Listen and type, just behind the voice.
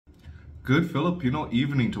Good Filipino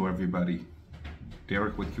evening to everybody.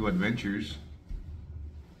 Derek with Q Adventures.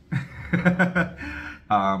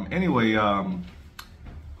 Anyway,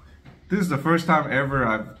 this is the first time ever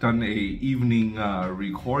I've done a evening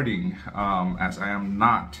recording, as I am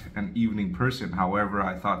not an evening person. However,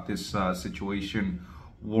 I thought this situation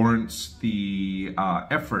warrants the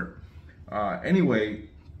effort. Anyway,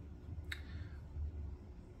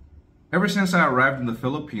 ever since I arrived in the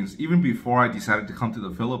Philippines, even before I decided to come to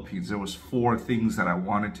the Philippines, there was 4 things that I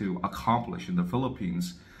wanted to accomplish in the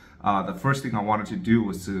Philippines. The first thing I wanted to do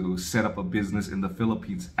was to set up a business in the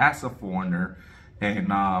Philippines as a foreigner,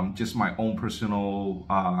 and just my own personal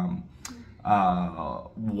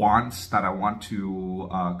wants that I want to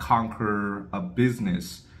conquer a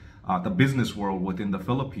business, the business world within the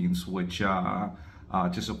Philippines, which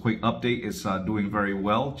just a quick update, is doing very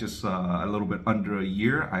well. Just a little bit under a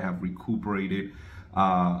year, I have recuperated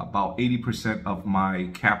about 80% of my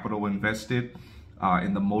capital invested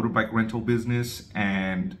in the motorbike rental business,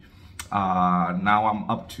 and now I'm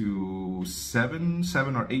up to seven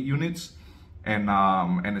or 8 units,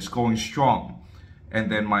 and it's going strong. And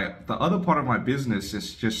then the other part of my business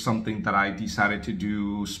is just something that I decided to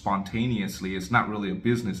do spontaneously. It's not really a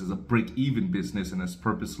business, it's a break-even business, and it's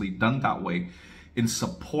purposely done that way in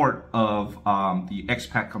support of the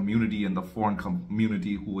expat community and the foreign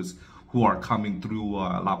community who are coming through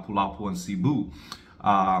Lapu-Lapu and Cebu.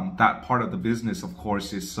 That part of the business, of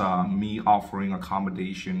course, is me offering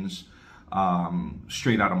accommodations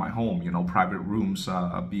straight out of my home, private rooms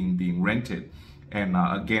being rented. And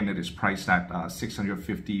again, it is priced at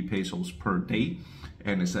 650 pesos per day.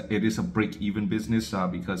 And it is a break-even business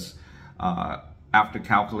because after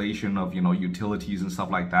calculation of, utilities and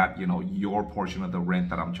stuff like that, your portion of the rent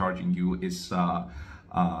that I'm charging you is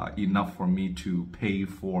enough for me to pay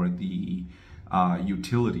for the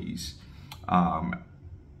utilities. And,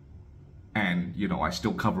 I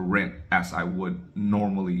still cover rent as I would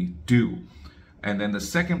normally do. And then the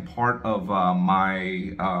second part of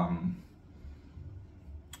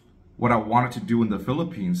what I wanted to do in the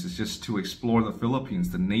Philippines is just to explore the Philippines,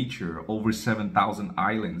 the nature. Over 7,000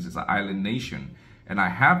 islands. It's an island nation, and I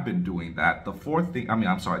have been doing that. The third thing I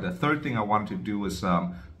wanted to do is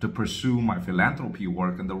to pursue my philanthropy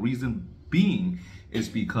work, and the reason being is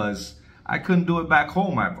because I couldn't do it back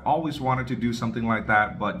home. I've always wanted to do something like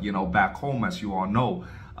that, but back home, as you all know,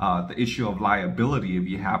 the issue of liability, if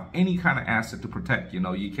you have any kind of asset to protect,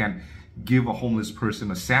 you can give a homeless person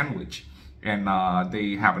a sandwich and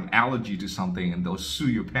they have an allergy to something and they'll sue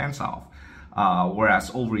your pants off. Whereas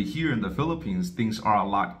over here in the Philippines, things are a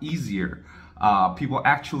lot easier. People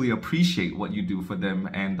actually appreciate what you do for them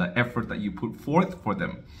and the effort that you put forth for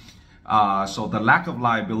them. So the lack of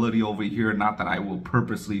liability over here, not that I will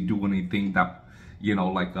purposely do anything that,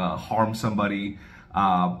 harm somebody,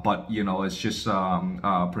 but, it's just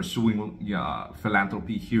pursuing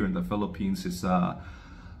philanthropy here in the Philippines is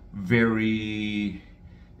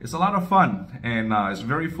it's a lot of fun, and it's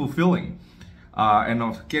very fulfilling.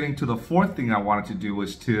 And getting to the fourth thing I wanted to do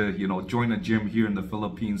is to, join a gym here in the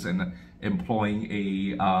Philippines and employing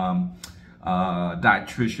a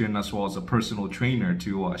dietitian as well as a personal trainer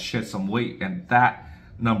to shed some weight. And that,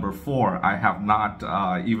 number 4, I have not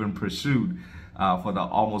even pursued for the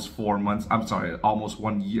almost 4 months. I'm sorry, almost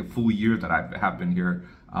 1 year, full year that I have been here.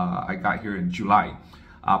 I got here in July.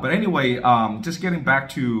 But anyway, just getting back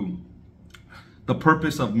to the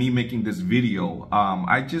purpose of me making this video,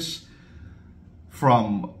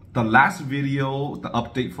 from the last video, the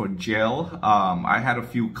update for jail, I had a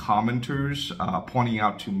few commenters pointing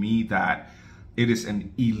out to me that it is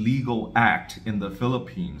an illegal act in the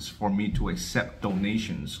Philippines for me to accept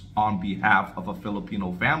donations on behalf of a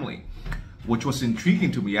Filipino family, which was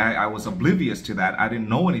intriguing to me. I was oblivious to that. I didn't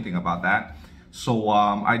know anything about that. So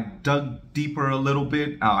I dug deeper a little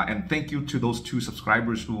bit, and thank you to those 2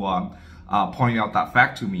 subscribers who pointed out that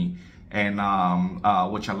fact to me, and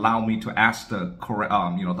which allowed me to ask the correct,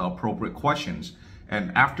 the appropriate questions.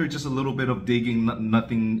 And after just a little bit of digging,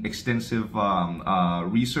 nothing extensive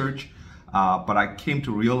research, but I came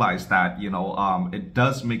to realize that it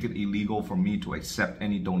does make it illegal for me to accept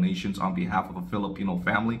any donations on behalf of a Filipino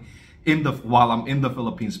family while I'm in the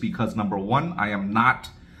Philippines, because number 1, I am not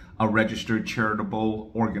a registered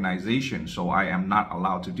charitable organization, so I am not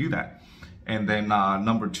allowed to do that. And then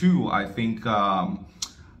number 2, I think, well,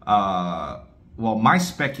 my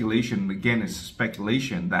speculation, again, is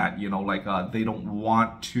speculation that, they don't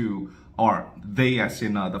want to, or they, as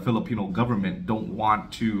in the Filipino government, don't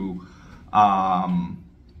want to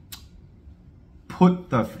put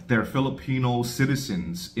their Filipino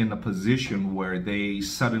citizens in a position where they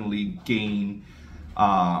suddenly gain,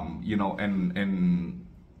 and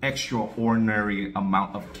extraordinary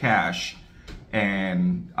amount of cash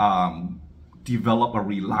and develop a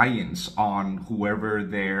reliance on whoever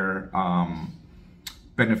their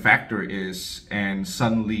benefactor is, and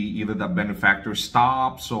suddenly either the benefactor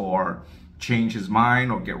stops or change his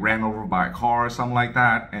mind or get ran over by a car or something like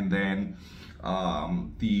that, and then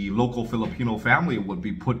the local Filipino family would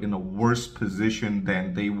be put in a worse position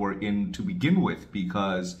than they were in to begin with,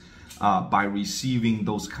 because by receiving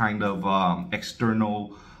those kind of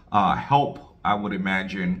external help, I would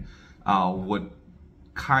imagine would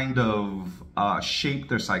kind of shape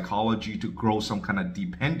their psychology to grow some kind of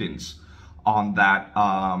dependence on that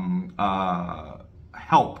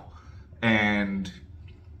help. And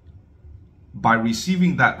by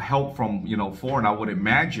receiving that help from, foreign, I would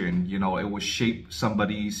imagine, it would shape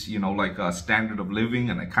somebody's, like a standard of living,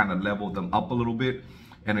 and it kind of leveled them up a little bit.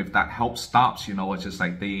 And if that help stops, it's just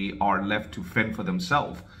like they are left to fend for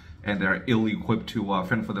themselves, and they're ill-equipped to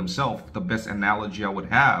fend for themselves. The best analogy I would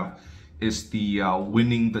have is the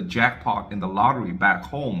winning the jackpot in the lottery back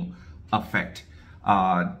home effect.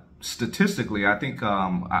 Statistically, I think,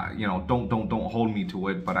 don't hold me to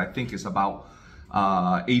it, but I think it's about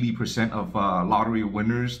 80% of lottery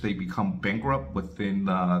winners, they become bankrupt within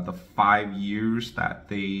the 5 years that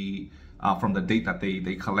they, from the date that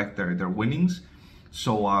they collect their winnings.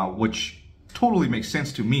 So, which totally makes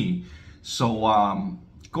sense to me. So,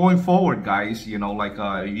 going forward, guys, if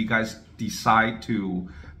you guys decide to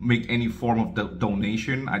make any form of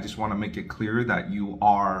donation, I just want to make it clear that you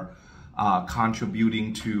are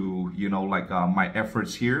contributing to, my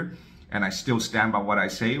efforts here. And I still stand by what I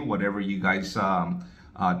say. Whatever you guys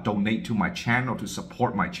donate to my channel to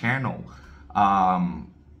support my channel,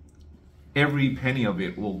 every penny of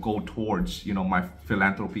it will go towards, my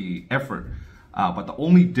philanthropy effort. But the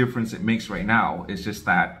only difference it makes right now is just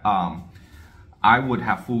that I would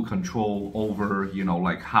have full control over,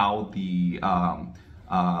 how the,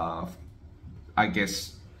 I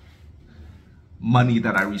guess, money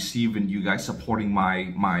that I receive and you guys supporting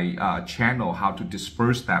my channel, how to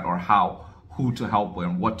disperse that, or who to help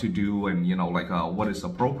and what to do, and what is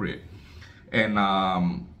appropriate. And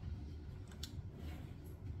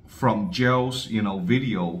from Jel's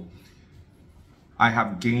video, I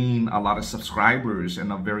have gained a lot of subscribers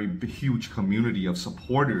and a very huge community of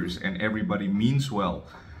supporters, and everybody means well.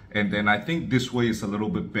 And then I think this way is a little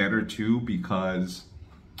bit better too, because,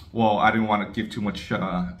 well, I didn't want to give too much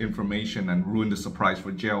information and ruin the surprise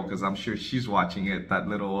for Jill, because I'm sure she's watching it, that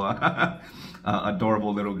little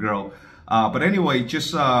adorable little girl. But anyway,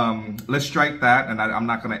 just let's strike that, and I'm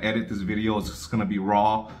not going to edit this video. It's just going to be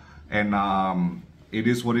raw, and it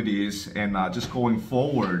is what it is. And just going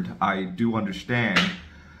forward, I do understand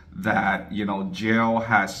that, Jill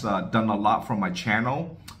has done a lot for my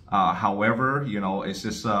channel. However, it's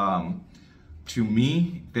just, to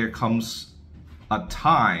me, there comes a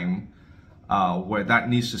time where that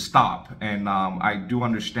needs to stop. And I do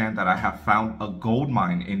understand that I have found a gold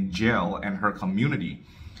mine in Jill and her community.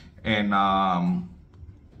 And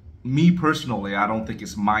me personally, I don't think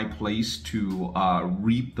it's my place to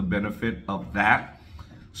reap the benefit of that.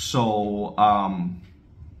 So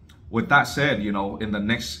with that said, in the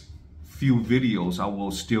next few videos, I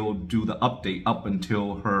will still do the update up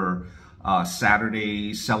until her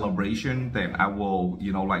Saturday celebration. Then I will,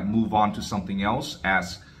 move on to something else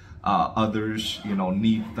as others,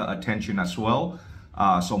 need the attention as well.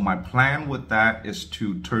 So my plan with that is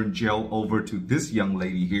to turn Jill over to this young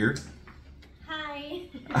lady here.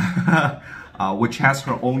 Hi. Which has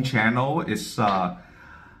her own channel. It's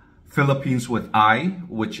Philippines with I,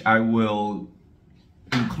 which I will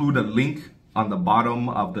include a link on the bottom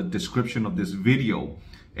of the description of this video.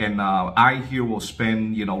 And I here will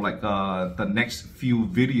spend, the next few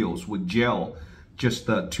videos with Jill, just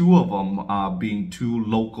the two of them being two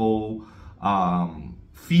local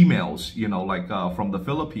females, from the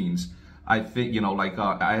Philippines. I think,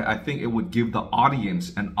 I think it would give the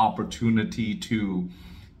audience an opportunity to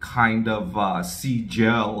kind of see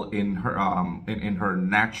Jill in her in her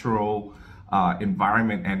natural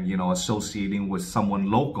environment, and associating with someone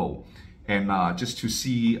local, and just to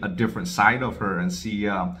see a different side of her, and see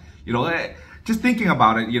just thinking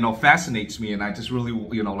about it fascinates me, and I just really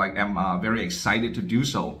am very excited to do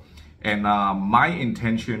so. And my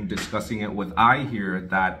intention discussing it with I here,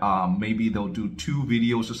 that maybe they'll do 2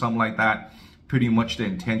 videos or something like that. Pretty much the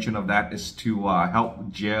intention of that is to help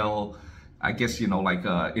Jill, I guess,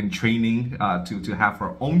 in training to have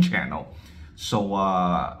her own channel. So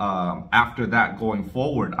after that, going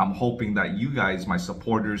forward, I'm hoping that you guys, my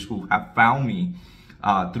supporters who have found me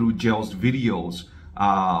through Jill's videos,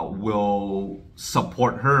 will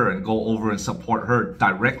support her and go over and support her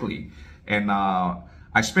directly. And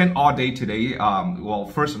I spent all day today. Well,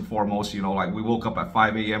 first and foremost, you know, like we woke up at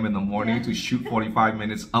 5 a.m. in the morning to shoot 45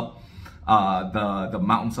 minutes up the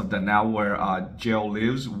mountains of Danao where Jill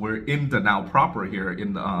lives. We're in Danao proper here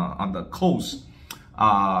in the on the coast.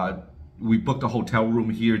 We booked a hotel room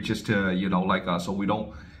here just to, you know, like so we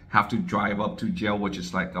don't have to drive up to jail, which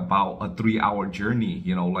is like about a 3-hour journey,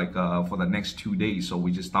 you know, like for the next 2 days. So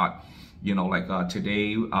we just thought, you know, like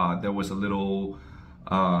today there was a little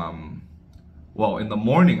well, in the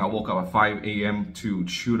morning I woke up at 5 a.m. to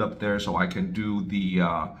shoot up there so I can do the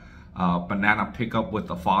banana pickup with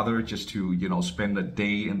the father, just to, you know, spend a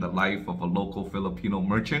day in the life of a local Filipino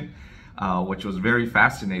merchant, which was very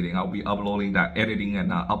fascinating. I'll be uploading that, editing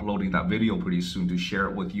and uploading that video pretty soon to share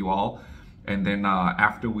it with you all. And then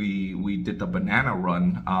after we did the banana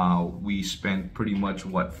run, we spent pretty much,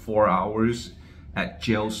 what, 4 hours at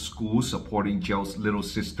Jill's school supporting Jill's little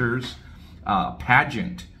sister's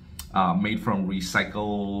pageant made from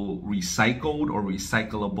recycled or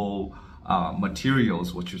recyclable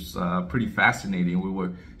materials, which is pretty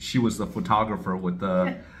fascinating. She was the photographer with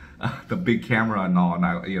the the big camera and all, and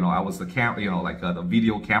I was the the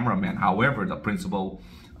video cameraman. However, the principal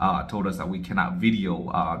told us that we cannot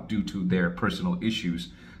video due to their personal issues.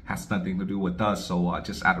 Has nothing to do with us. So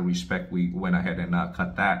just out of respect, we went ahead and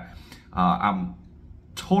cut that. I'm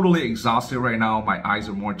totally exhausted right now. My eyes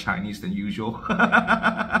are more Chinese than usual.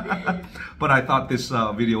 But I thought this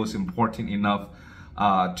video is important enough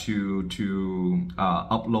to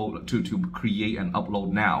upload, to create and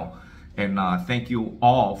upload now. And thank you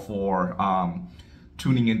all for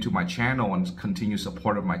tuning into my channel and continue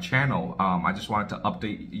support of my channel. I just wanted to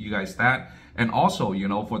update you guys that. And also, you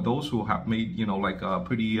know, for those who have made, you know, like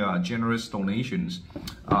pretty generous donations,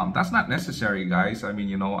 that's not necessary, guys. I mean,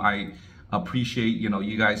 you know, I appreciate, you know,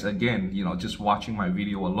 you guys, again, you know, just watching my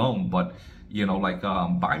video alone, but, you know, like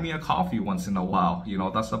buy me a coffee once in a while. You know,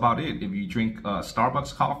 that's about it. If you drink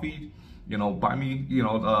Starbucks coffee, you know, buy me, you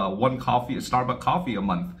know, one coffee, a Starbucks coffee a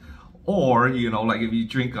month. Or, you know, like if you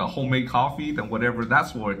drink a homemade coffee, then whatever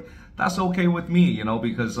that's worth, that's okay with me, you know,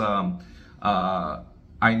 because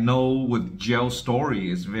I know with Jill's story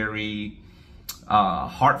is very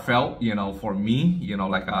heartfelt, you know, for me. You know,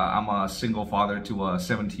 like I'm a single father to a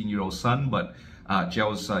 17-year-old son, but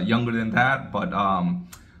Jill's younger than that. But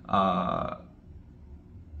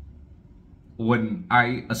when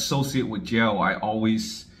I associate with Jill, I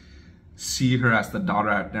always see her as the daughter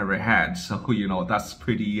I've never had. So, you know, that's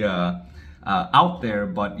pretty out there,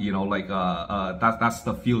 but, you know, like that's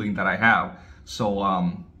the feeling that I have. So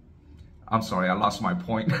I'm sorry, I lost my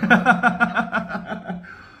point.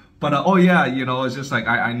 But oh yeah, you know, it's just like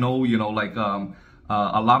I know, you know, like a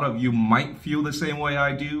lot of you might feel the same way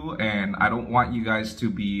I do, and I don't want you guys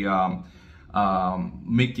to be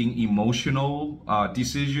making emotional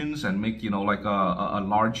decisions and make, you know, like a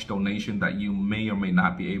large donation that you may or may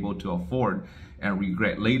not be able to afford and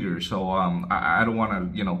regret later. So I don't want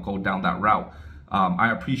to, you know, go down that route.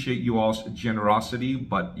 I appreciate you all's generosity,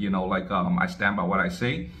 but, you know, like I stand by what I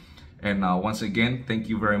say. And once again, thank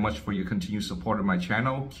you very much for your continued support of my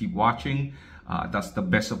channel. Keep watching. That's the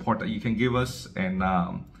best support that you can give us. And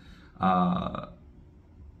have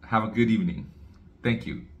a good evening. Thank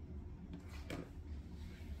you.